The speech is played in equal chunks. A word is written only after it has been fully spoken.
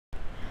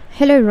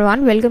Hello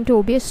everyone, welcome to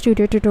OBS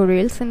Studio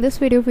tutorials. In this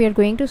video we are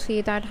going to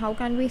see that how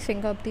can we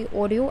sync up the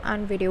audio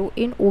and video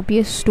in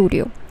OBS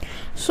Studio.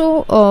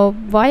 So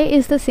why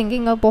is the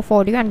syncing up of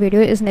audio and video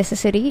is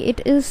necessary?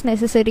 It is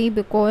necessary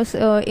because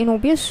in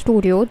OBS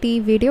Studio the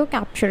video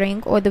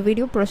capturing or the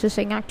video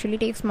processing actually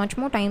takes much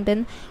more time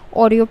than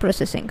audio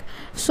processing.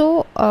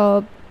 So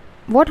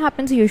what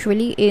happens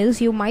usually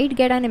is you might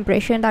get an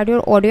impression that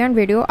your audio and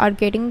video are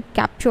getting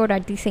captured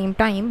at the same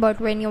time,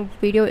 but when your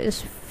video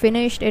is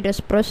finished, it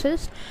is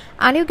processed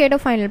and you get a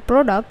final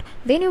product,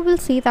 then you will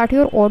see that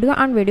your audio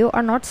and video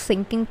are not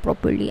syncing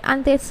properly,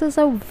 and this is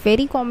a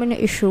very common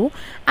issue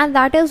and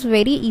that is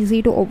very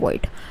easy to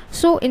avoid.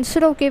 So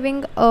instead of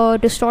giving a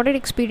distorted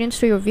experience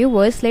to your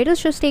viewers, let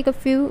us just take a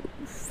few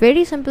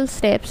very simple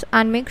steps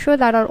and make sure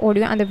that our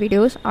audio and the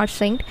videos are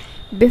synced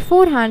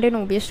beforehand in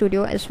OBS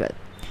Studio as well.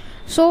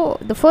 So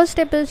the first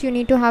step is you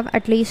need to have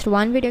at least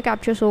one video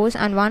capture source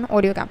and one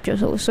audio capture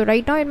source. So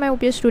right now in my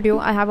OBS Studio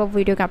I have a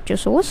video capture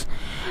source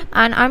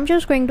and I'm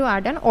just going to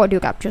add an audio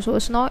capture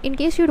source. Now in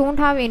case you don't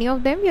have any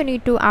of them, you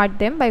need to add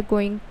them by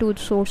going to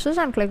sources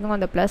and clicking on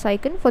the plus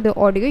icon. For the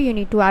audio you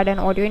need to add an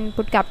audio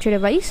input capture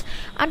device,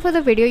 and for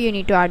the video you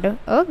need to add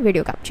a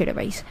video capture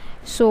device.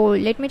 So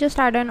let me just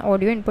add an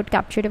audio input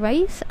capture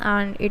device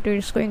and it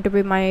is going to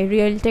be my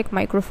Realtek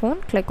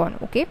microphone. Click on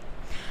OK.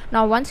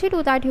 Now once you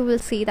do that, you will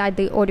see that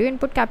the audio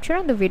input capture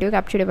and the video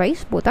capture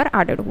device both are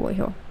added over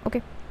here.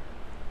 Okay.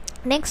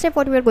 Next step,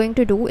 what we are going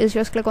to do is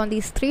just click on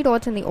these three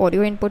dots in the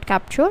audio input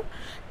capture.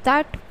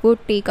 That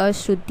would take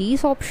us to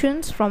these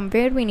options, from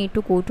where we need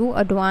to go to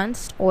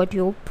advanced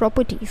audio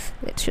properties.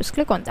 Let's just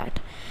click on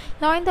that.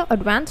 Now in the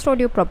advanced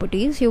audio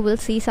properties, you will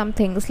see some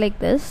things like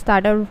this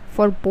that are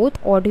for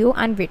both audio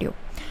and video.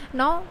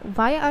 Now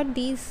why are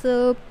these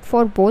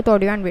for both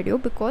audio and video?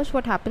 Because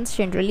what happens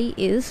generally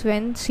is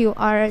once you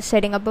are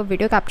setting up a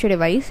video capture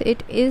device,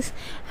 it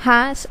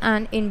has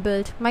an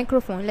inbuilt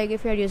microphone. Like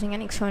if you are using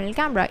an external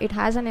camera, it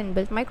has an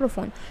inbuilt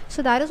microphone,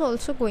 so that is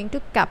also going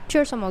to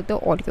capture some of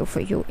the audio for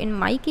you. In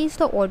my case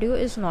the audio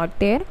is not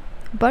there,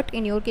 but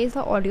in your case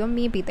the audio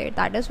may be there.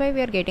 That is why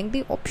we are getting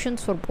the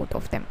options for both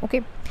of them.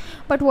 Okay,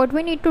 but what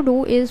we need to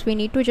do is we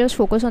need to just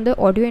focus on the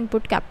audio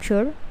input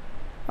capture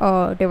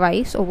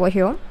device over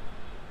here.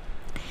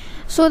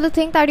 So the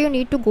thing that you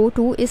need to go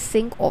to is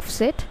sync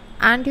offset,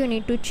 and you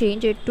need to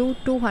change it to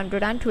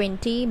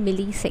 220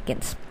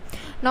 milliseconds.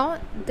 Now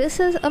this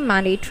is a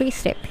mandatory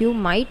step. You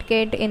might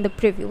get in the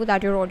preview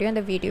that your audio and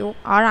the video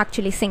are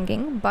actually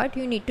syncing, but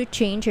you need to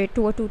change it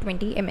to a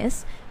 220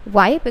 ms.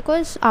 Why?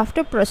 Because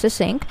after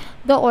processing,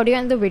 the audio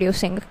and the video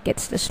sync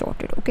gets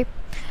distorted. Okay,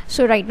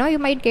 so right now you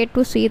might get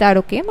to see that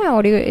okay, my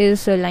audio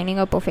is lining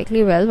up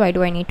perfectly well, why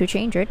do I need to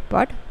change it?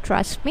 But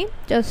trust me,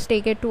 just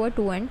take it to a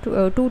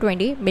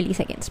 220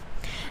 milliseconds.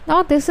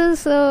 Now this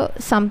is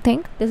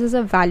this is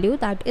a value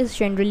that is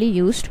generally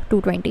used,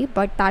 220,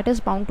 but that is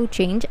bound to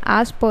change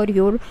as per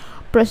your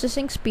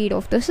processing speed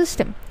of the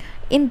system.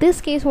 In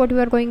this case, what we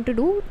are going to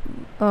do,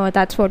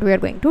 that's what we are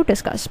going to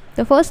discuss.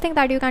 The first thing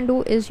that you can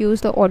do is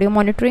use the audio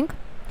monitoring,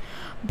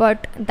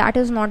 but that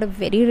is not a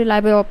very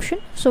reliable option.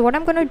 So what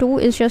I'm going to do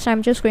is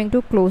I'm just going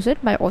to close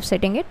it by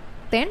offsetting it,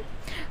 then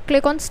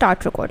click on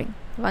start recording.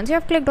 Once you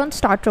have clicked on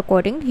start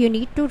recording, you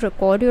need to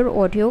record your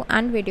audio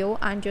and video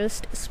and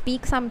just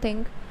speak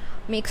something,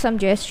 make some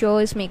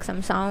gestures, make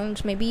some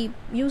sounds, maybe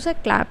use a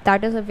clap.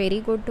 That is a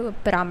very good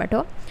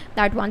parameter,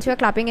 that once you are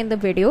clapping in the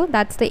video,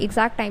 that's the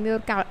exact time your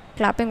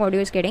clapping audio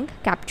is getting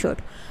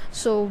captured.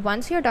 So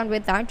once you're done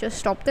with that, just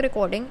stop the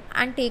recording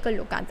and take a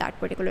look at that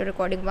particular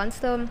recording. Once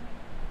the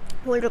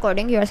whole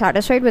recording you are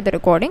satisfied with the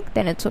recording,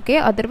 then it's okay.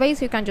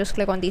 Otherwise you can just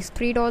click on these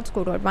three dots,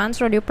 go to advanced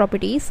audio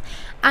properties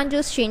and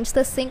just change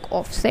the sync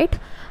offset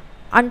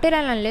until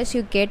and unless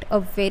you get a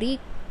very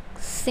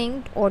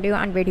synced audio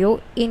and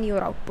video in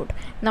your output.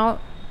 Now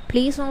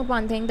please note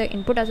one thing, the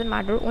input doesn't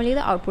matter, only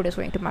the output is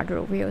going to matter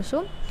over here.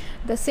 So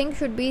the sync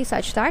should be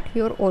such that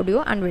your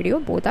audio and video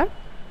both are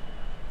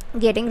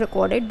getting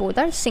recorded, both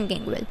are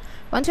syncing well.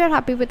 Once you're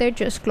happy with it,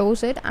 just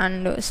close it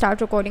and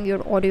start recording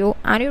your audio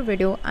and your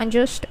video and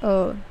just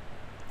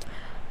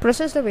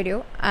process the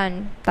video,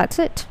 and that's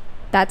it.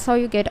 That's how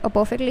you get a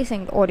perfectly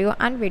synced audio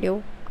and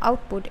video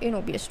output in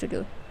OBS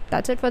Studio.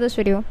 That's it for this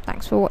video.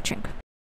 Thanks for watching.